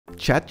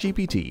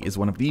ChatGPT is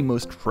one of the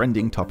most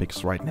trending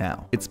topics right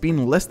now. It's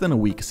been less than a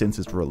week since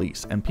its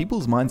release, and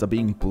people's minds are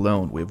being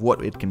blown with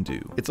what it can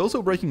do. It's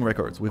also breaking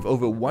records with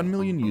over 1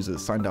 million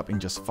users signed up in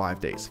just 5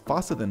 days,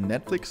 faster than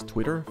Netflix,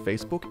 Twitter,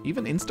 Facebook,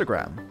 even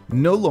Instagram.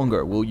 No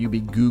longer will you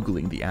be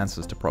Googling the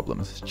answers to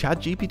problems.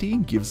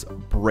 ChatGPT gives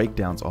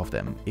breakdowns of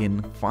them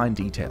in fine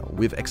detail,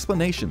 with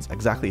explanations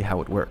exactly how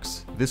it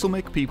works. This will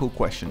make people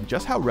question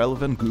just how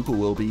relevant Google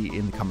will be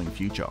in the coming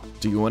future.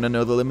 Do you want to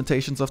know the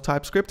limitations of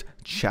TypeScript?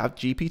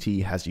 ChatGPT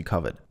has you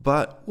covered.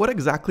 But what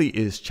exactly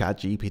is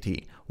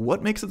ChatGPT?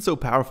 What makes it so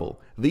powerful?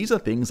 These are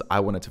things I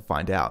wanted to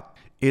find out.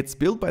 It's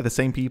built by the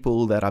same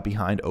people that are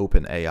behind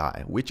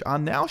OpenAI, which are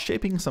now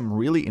shaping some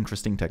really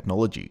interesting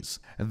technologies.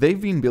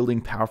 They've been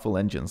building powerful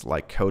engines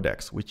like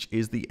Codex, which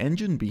is the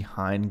engine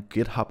behind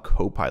GitHub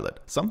Copilot,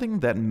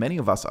 something that many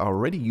of us are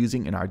already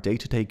using in our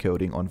day-to-day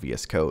coding on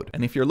VS Code.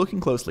 And if you're looking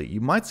closely,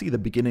 you might see the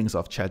beginnings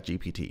of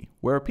ChatGPT,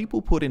 where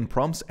people put in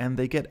prompts and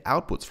they get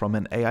outputs from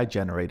an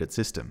AI-generated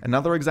system.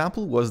 Another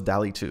example was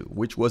DALL-E 2,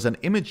 which was an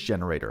image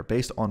generator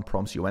based on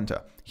prompts you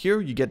enter.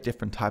 Here you get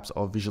different types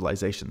of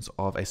visualizations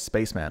of a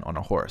spaceman on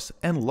a horse,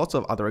 and lots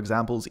of other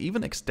examples,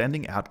 even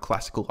extending out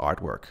classical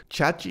artwork.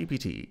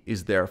 ChatGPT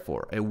is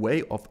therefore a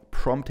way of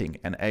prompting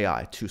an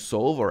AI to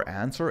solve or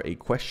answer a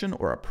question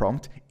or a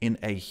prompt in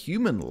a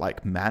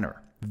human-like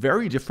manner,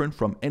 very different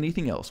from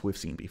anything else we've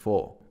seen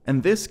before.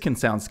 And this can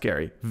sound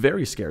scary,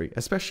 very scary,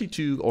 especially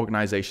to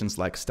organizations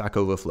like Stack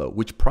Overflow,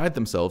 which pride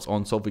themselves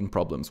on solving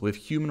problems with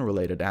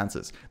human-related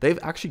answers. They've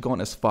actually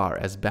gone as far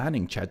as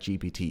banning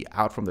ChatGPT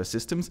out from their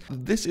systems.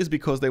 This is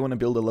because they want to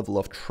build a level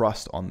of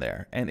trust on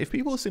there. And if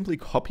people simply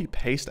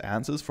copy-paste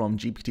answers from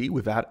GPT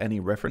without any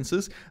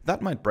references,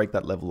 that might break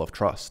that level of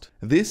trust.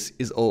 This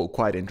is all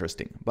quite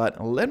interesting, but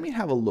let me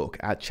have a look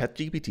at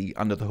ChatGPT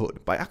under the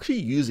hood by actually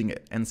using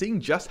it and seeing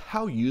just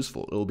how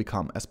useful it will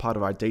become as part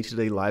of our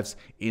day-to-day lives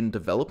in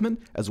development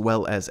as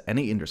well as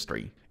any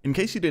industry. In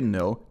case you didn't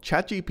know,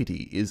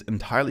 ChatGPT is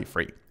entirely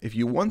free. If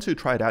you want to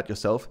try it out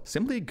yourself,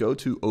 simply go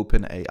to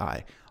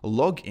OpenAI,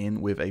 log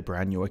in with a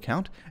brand new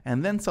account,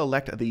 and then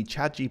select the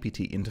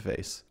ChatGPT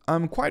interface.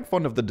 I'm quite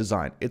fond of the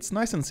design. It's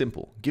nice and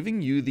simple,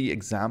 giving you the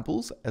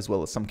examples as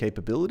well as some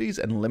capabilities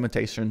and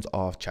limitations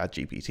of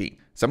ChatGPT.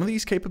 Some of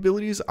these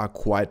capabilities are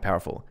quite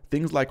powerful,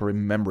 things like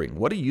remembering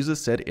what a user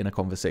said in a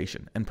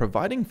conversation and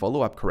providing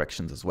follow-up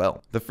corrections as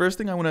well. The first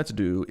thing I wanted to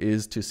do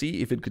is to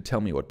see if it could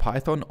tell me what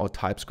Python or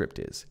TypeScript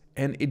is.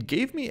 And it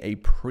gave me a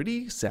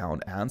pretty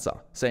sound answer,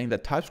 saying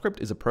that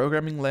TypeScript is a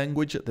programming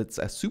language that's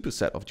a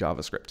superset of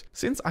JavaScript.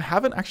 Since I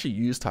haven't actually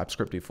used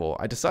TypeScript before,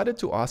 I decided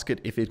to ask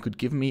it if it could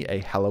give me a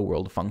hello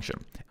world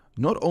function.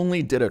 Not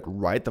only did it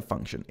write the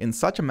function in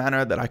such a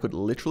manner that I could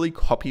literally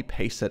copy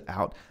paste it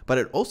out, but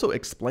it also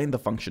explained the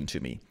function to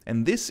me.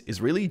 And this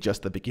is really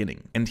just the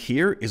beginning. And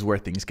here is where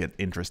things get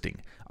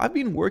interesting. I've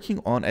been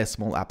working on a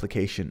small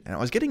application and I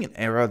was getting an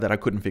error that I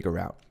couldn't figure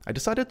out. I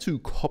decided to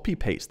copy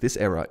paste this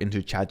error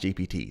into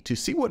ChatGPT to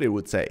see what it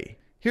would say.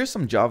 Here's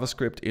some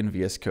JavaScript in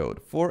VS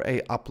Code for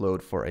a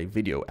upload for a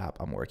video app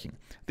I'm working.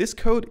 This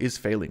code is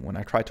failing when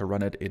I try to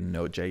run it in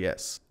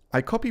Node.js.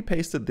 I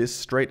copy-pasted this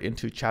straight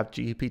into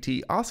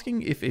ChatGPT,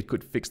 asking if it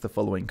could fix the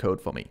following code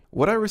for me.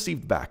 What I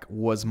received back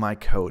was my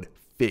code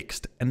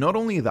fixed. And not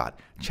only that,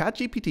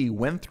 ChatGPT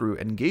went through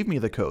and gave me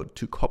the code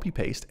to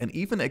copy-paste and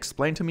even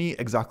explain to me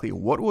exactly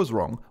what was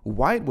wrong,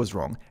 why it was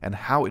wrong, and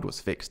how it was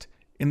fixed.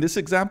 In this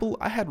example,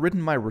 I had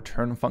written my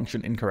return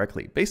function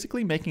incorrectly,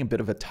 basically making a bit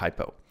of a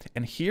typo.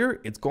 And here,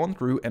 it's gone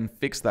through and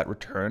fixed that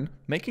return,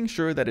 making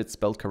sure that it's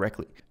spelled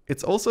correctly.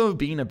 It's also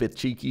been a bit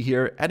cheeky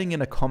here, adding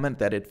in a comment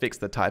that it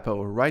fixed the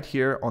typo right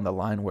here on the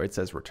line where it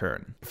says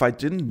return. If I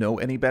didn't know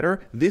any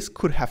better, this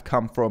could have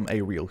come from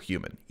a real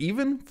human.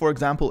 Even, for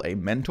example, a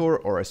mentor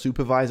or a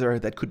supervisor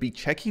that could be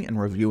checking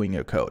and reviewing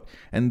your code.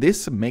 And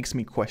this makes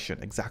me question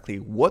exactly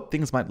what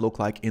things might look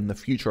like in the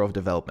future of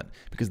development,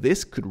 because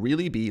this could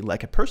really be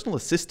like a personal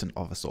assistant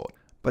of a sort.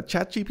 But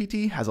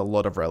ChatGPT has a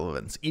lot of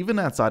relevance, even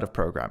outside of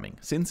programming,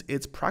 since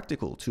it's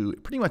practical to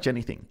pretty much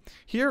anything.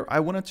 Here,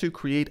 I wanted to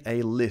create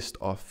a list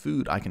of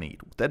food I can eat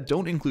that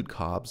don't include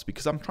carbs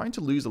because I'm trying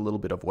to lose a little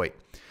bit of weight.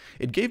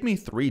 It gave me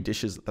 3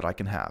 dishes that I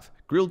can have: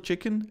 grilled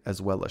chicken,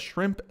 as well as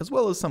shrimp, as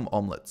well as some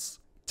omelets.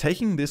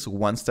 Taking this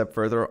one step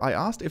further, I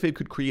asked if it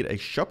could create a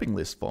shopping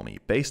list for me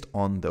based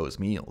on those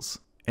meals.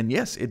 And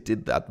yes, it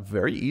did that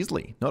very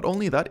easily. Not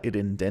only that, it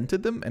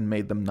indented them and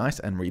made them nice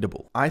and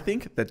readable. I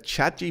think that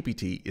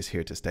ChatGPT is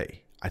here to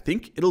stay. I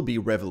think it'll be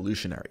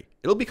revolutionary.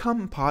 It'll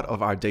become part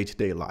of our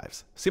day-to-day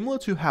lives, similar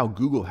to how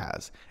Google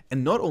has.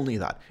 And not only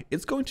that,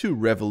 it's going to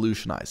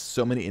revolutionize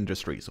so many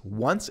industries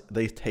once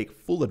they take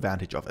full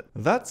advantage of it.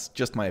 That's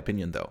just my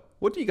opinion though.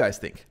 What do you guys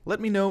think? Let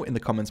me know in the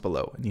comments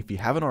below. And if you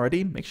haven't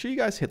already, make sure you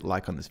guys hit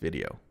like on this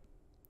video.